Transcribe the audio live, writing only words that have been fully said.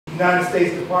United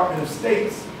States Department of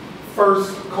State's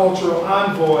first cultural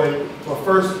envoy or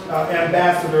first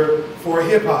ambassador for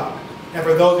hip hop. And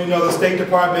for those of you who know the State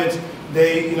Department,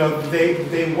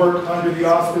 they work under the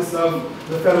auspice of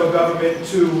the federal government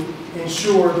to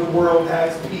ensure the world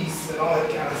has peace and all that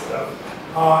kind of stuff.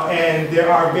 And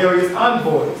there are various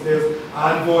envoys. There's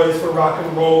envoys for rock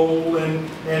and roll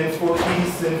and for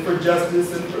peace and for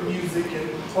justice and for music and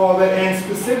all that, and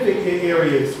specific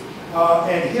areas.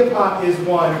 And hip hop is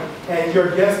one, and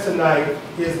your guest tonight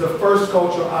is the first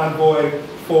cultural envoy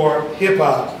for hip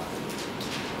hop.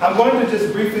 I'm going to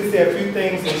just briefly say a few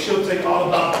things, and she'll tell you all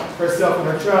about herself and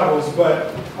her travels,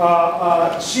 but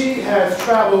she has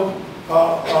traveled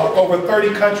over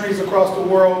 30 countries across the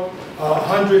world,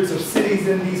 hundreds of cities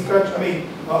in these countries,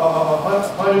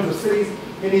 hundreds of cities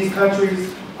in these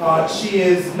countries. She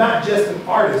is not just an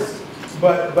artist,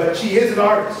 but she is an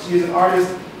artist. She is an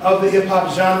artist of the hip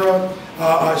hop genre.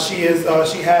 She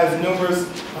has numerous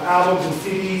albums and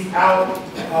CDs out.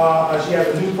 She has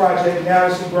a new project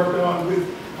now she's working on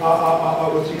with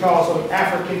what she calls sort of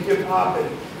African hip hop and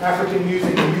African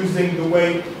music, and using the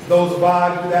way those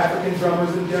vibe with African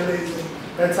drummers and jellies and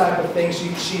that type of thing.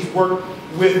 She's worked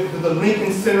with the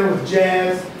Lincoln Center with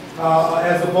jazz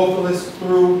as a vocalist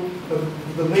through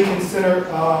the Lincoln Center.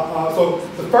 So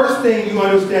the first thing you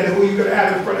understand that who you're going to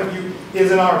have in front of you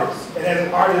is an artist. And as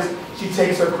an artist, she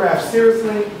takes her craft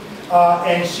seriously,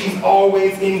 and she's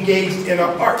always engaged in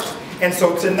her art. And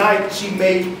so tonight she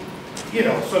may,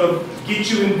 sort of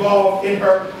get you involved in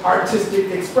her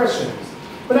artistic expressions.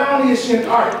 But not only is she an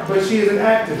artist, but she is an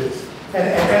activist. And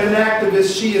as an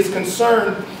activist, she is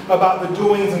concerned about the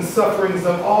doings and sufferings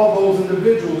of all those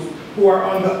individuals who are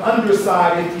on the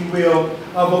underside, if you will,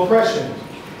 of oppression.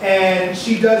 And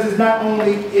she does this not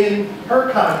only in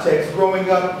her context, growing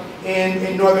up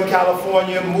in Northern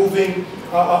California, moving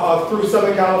through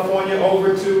Southern California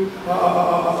over to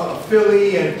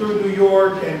Philly and through New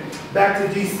York and back to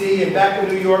DC and back to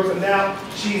New York, so now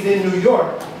she's in New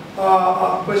York.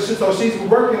 So she's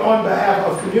working on behalf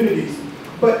of communities.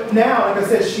 But now, like I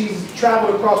said, she's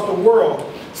traveled across the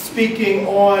world speaking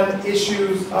on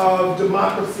issues of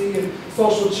democracy and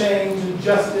social change and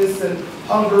justice and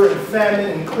hunger and famine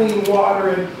and clean water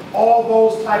and all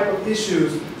those type of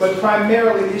issues, but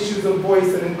primarily issues of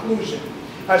voice and inclusion.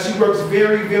 She works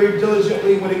very, very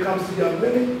diligently when it comes to young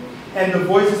women and the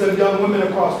voices of young women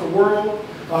across the world.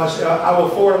 I will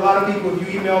forward a lot of people,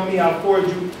 if you email me, I'll forward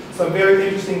you some very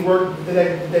interesting work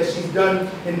that she's done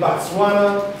in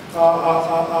Botswana.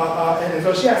 And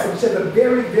so she has a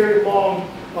very, very long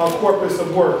corpus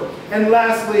of work. And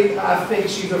lastly, I think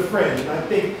she's a friend. I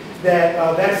think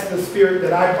that that's the spirit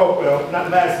that I hope, well, not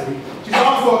lastly, she's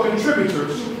also a contributor.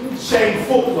 Shane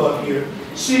full plug here.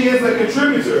 She is a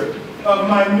contributor of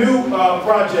my new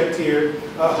project here,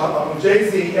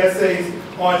 Jay-Z Essays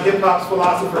on Hip Hop's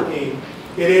Philosopher King.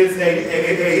 It is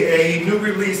a new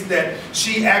release that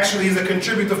she actually is a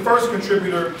contributor, the first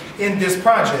contributor in this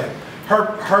project.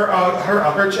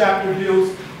 Her chapter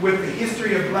deals with the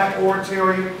history of black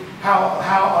oratory,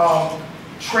 how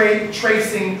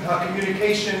tracing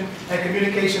communication and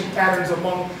communication patterns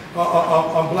among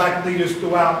black leaders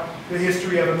throughout the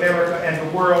history of America and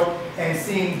the world, and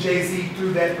seeing Jay-Z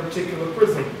through that particular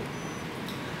prism.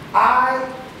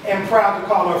 I am proud to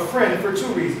call her a friend for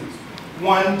two reasons.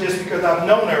 One, just because I've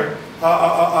known her,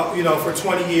 for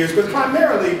 20 years, but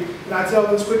primarily, and I tell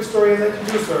this quick story as I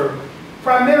introduce her,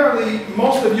 primarily,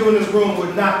 most of you in this room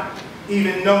would not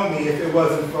even know me if it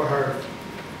wasn't for her.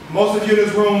 Most of you in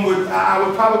this room I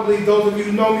would probably, those of you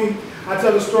who know me, I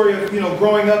tell the story of,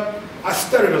 growing up, I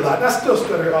stuttered a lot. And I still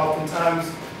stutter oftentimes.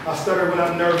 I stutter when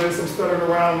I'm nervous. I'm stuttering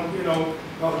around,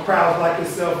 crowds like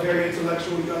yourself, very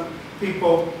intellectual young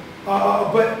people.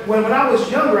 But when I was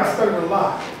younger, I stuttered a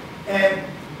lot.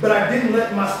 But I didn't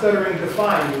let my stuttering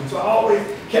define me. So I always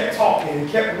kept talking and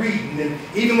kept reading. And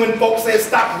even when folks said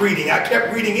stop reading, I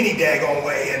kept reading any daggone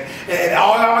way. And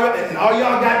all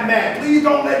y'all got mad. Please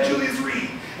don't let Julius read.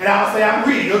 And I'll say, I'm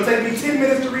reading. It'll take me 10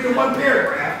 minutes to read in one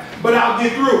paragraph, but I'll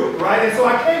get through it, right? And so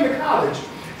I came to college.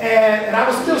 And I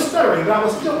was still stuttering, but I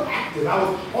was still active. I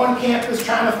was on campus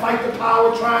trying to fight the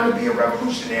power, trying to be a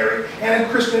revolutionary and a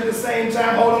Christian at the same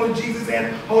time, holding on to Jesus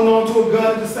and holding on to a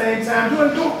gun at the same time,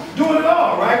 doing it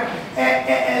all, right?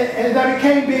 And I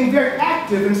became being very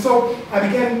active. And so I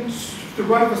began to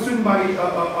run for student body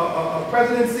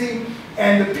presidency.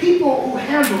 And the people who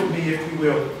handled me, if you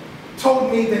will,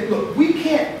 told me that, look, we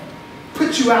can't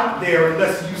put you out there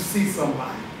unless you see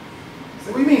somebody. I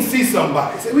said, what do you mean see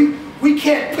somebody? I said, we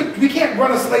can't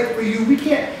run a slate for you. We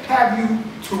can't have you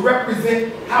to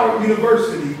represent Howard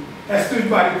University as student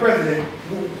body president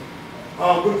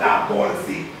without going to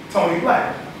see Toni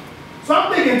Blackman. So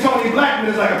I'm thinking Toni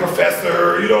Blackman is like a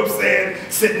professor, you know what I'm saying,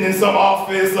 sitting in some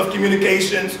office of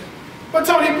communications. But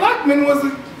Toni Blackman was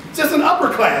just an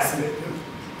upperclassman,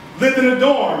 lived in the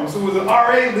dorms, who was an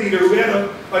RA leader, who had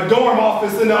a dorm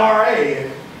office in the RA.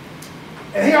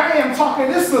 And here I am talking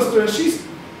to this sister, and she's,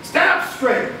 stand up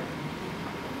straight.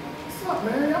 What's up,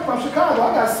 man? I'm from Chicago,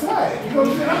 I got swag. You know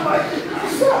what I'm saying? I'm like,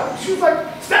 what's up? She was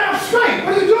like, stand up straight,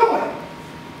 what are you doing?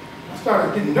 I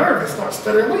started getting nervous, started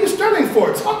stuttering. What are you stuttering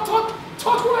for? Talk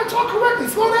when I talk correctly,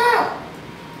 slow down.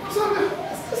 I was like,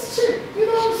 what's this shit? You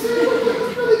know what I'm saying?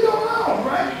 What's really going on,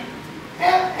 right?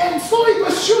 And slowly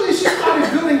but surely she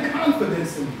started building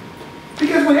confidence in me.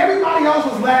 Because when everybody else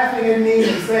was laughing at me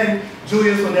and saying,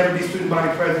 Julius will never be student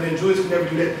body president, Julius will never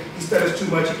do that, he stutters too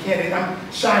much, he can't, and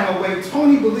I'm shying away.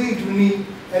 Toni believed in me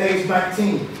at age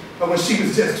 19, when she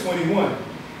was just 21.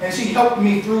 And she helped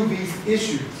me through these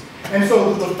issues. And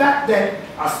so the fact that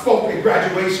I spoke at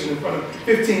graduation in front of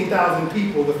 15,000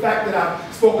 people, the fact that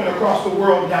I've spoken across the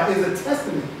world now is a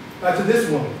testament to this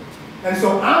woman. And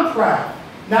so I'm proud,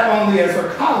 not only as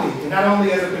her colleague, and not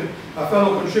only as a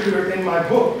fellow contributor in my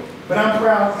book, but I'm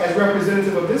proud as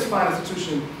representative of this fine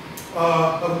institution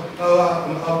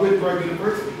of Wittenberg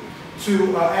University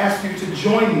to ask you to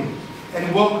join me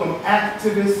and welcome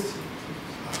activist,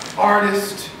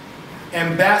 artist,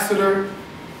 ambassador,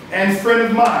 and friend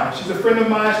of mine. She's a friend of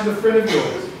mine, she's a friend of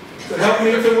yours. So help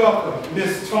me to welcome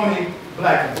Miss Toni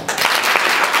Blackman.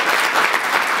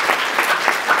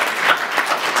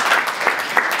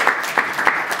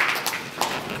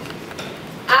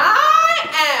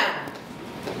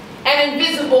 An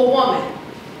invisible woman.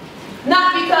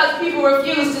 Not because people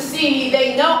refuse to see me,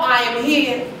 they know I am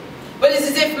here. But it's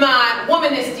as if my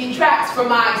womanness detracts from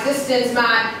my existence,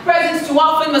 my presence too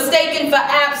often mistaken for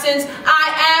absence.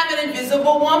 I am an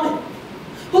invisible woman,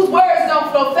 whose words don't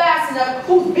flow fast enough,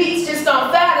 whose beats just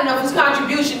aren't fat enough, whose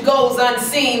contribution goes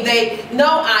unseen. They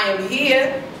know I am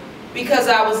here because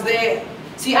I was there.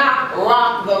 See, I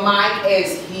rocked the mic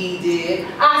as he did.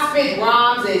 I spit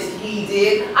rhymes as he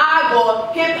did. I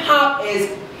bought hip-hop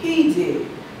as he did.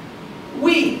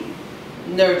 We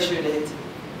nurtured it.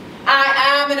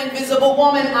 I am an invisible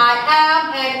woman. I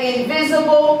am an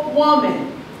invisible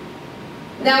woman.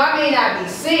 Now, I may not be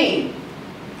seen,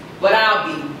 but I'll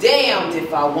be damned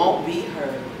if I won't be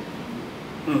heard.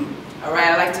 All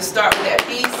right, I'd like to start with that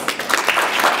piece.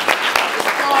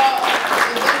 It's called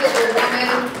Invisible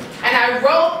Woman. And I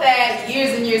wrote that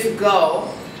years and years ago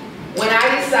when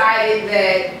I decided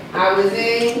that I was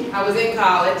in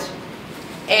college.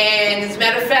 And as a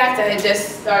matter of fact, I had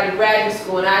just started graduate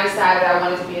school and I decided I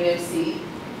wanted to be an MC.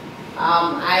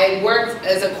 I had worked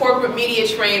as a corporate media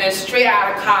trainer straight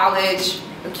out of college,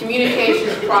 a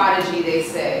communications prodigy, they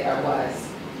say I was.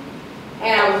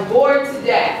 And I was bored to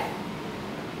death.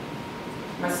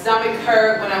 My stomach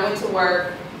hurt when I went to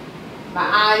work, my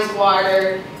eyes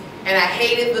watered, and I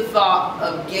hated the thought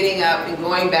of getting up and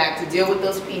going back to deal with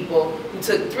those people who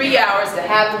took 3 hours to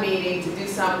have a meeting to do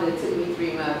something that took me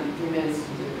 3 minutes to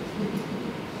do.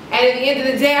 And at the end of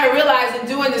the day, I realized in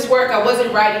doing this work, I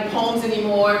wasn't writing poems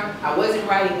anymore. I wasn't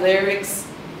writing lyrics.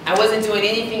 I wasn't doing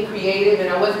anything creative, and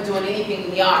I wasn't doing anything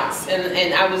in the arts,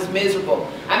 and I was miserable.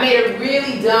 I made a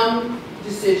really dumb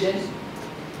decision,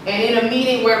 and in a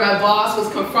meeting where my boss was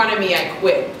confronting me, I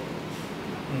quit.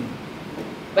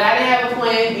 But I didn't have a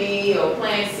plan B or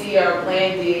plan C or a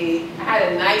plan D. I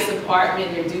had a nice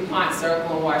apartment near DuPont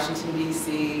Circle in Washington,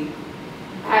 D.C.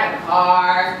 I had a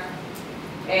car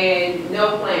and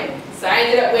no plan. So I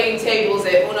ended up waiting tables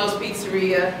at Uno's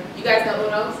Pizzeria. You guys know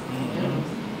Uno's?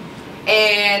 Mm-hmm.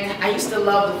 And I used to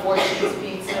love the Four Cheese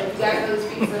pizza. You guys know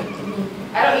this pizza?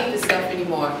 I don't eat this stuff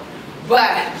anymore.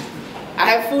 But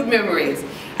I have food memories.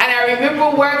 And I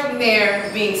remember working there,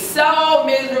 being so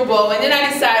miserable, and then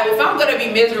I decided, well, if I'm going to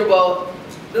be miserable,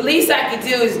 the least I could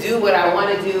do is do what I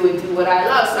want to do and do what I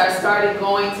love. So I started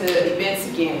going to events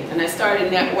again, and I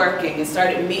started networking and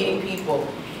started meeting people.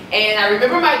 And I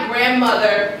remember my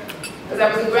grandmother, because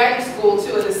I was in graduate school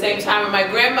too at the same time, and my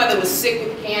grandmother was sick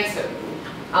with cancer.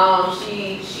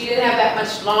 She didn't have that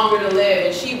much longer to live,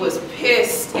 and she was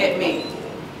pissed at me.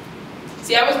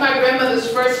 See, I was my grandmother's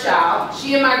first child.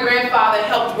 She and my grandfather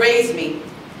helped raise me.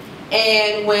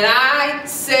 And when I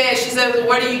said, she said,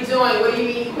 what are you doing? What do you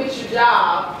mean you quit your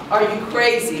job? Are you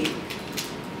crazy?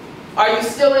 Are you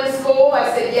still in school?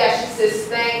 I said, yes. She says,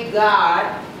 thank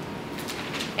God.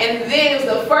 And then it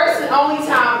was the first and only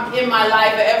time in my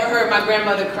life I ever heard my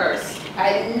grandmother curse. I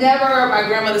had never heard my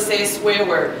grandmother say a swear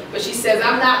word. But she says,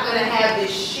 I'm not going to have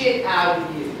this shit out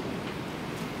of you.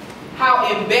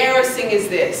 How embarrassing is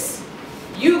this?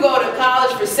 You go to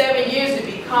college for 7 years to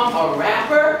become a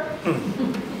rapper?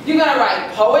 You're going to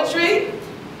write poetry?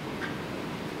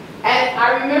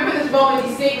 this moment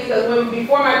distinctly because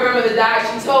before my grandmother died,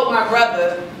 she told my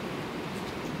brother,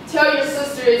 tell your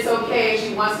sister it's okay if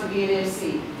she wants to be an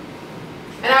MC.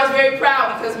 And I was very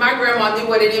proud because my grandma knew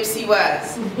what an MC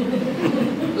was.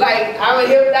 Like,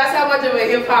 that's how much of a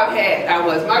hip-hop head I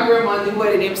was. My grandma knew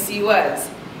what an MC was.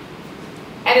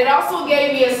 And it also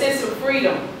gave me a sense of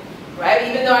freedom, right?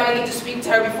 Even though I didn't get to speak to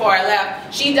her before I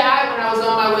left. She died when I was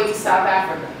on my way to South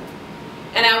Africa.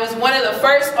 And I was one of the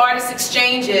first artist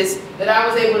exchanges that I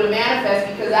was able to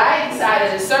manifest because I decided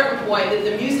at a certain point that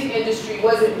the music industry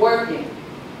wasn't working.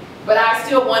 But I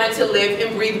still wanted to live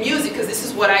and breathe music because this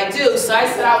is what I do. So I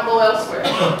said I'll go elsewhere.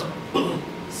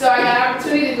 So I got an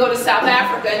opportunity to go to South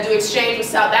Africa and do exchange with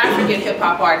South African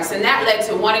hip-hop artists. And that led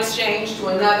to one exchange to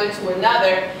another to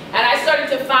another. And I started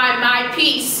to find my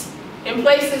peace in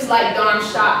places like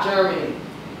Darmstadt, Germany.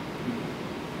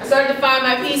 I started to find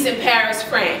my peace in Paris,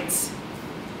 France,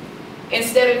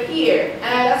 instead of here. And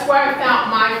that's where I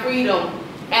found my freedom.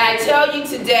 And I tell you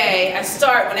today,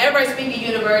 whenever I speak at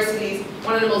universities,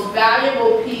 one of the most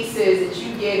valuable pieces that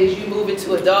you get as you move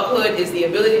into adulthood is the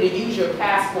ability to use your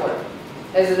passport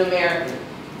as an American.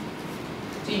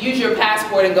 To use your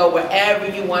passport and go wherever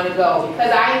you want to go.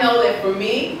 Because I know that for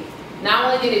me, not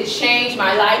only did it change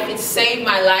my life, it saved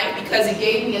my life because it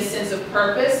gave me a sense of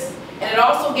purpose. And it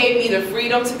also gave me the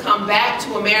freedom to come back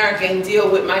to America and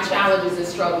deal with my challenges and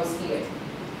struggles here.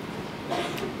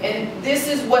 And this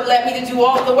is what led me to do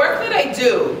all the work that I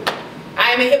do.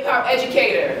 I am a hip-hop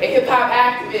educator, a hip-hop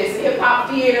activist, a hip-hop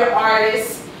theater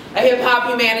artist, a hip-hop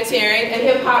humanitarian, a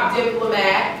hip-hop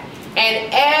diplomat, and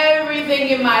everything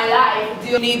in my life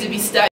still needs to be studied.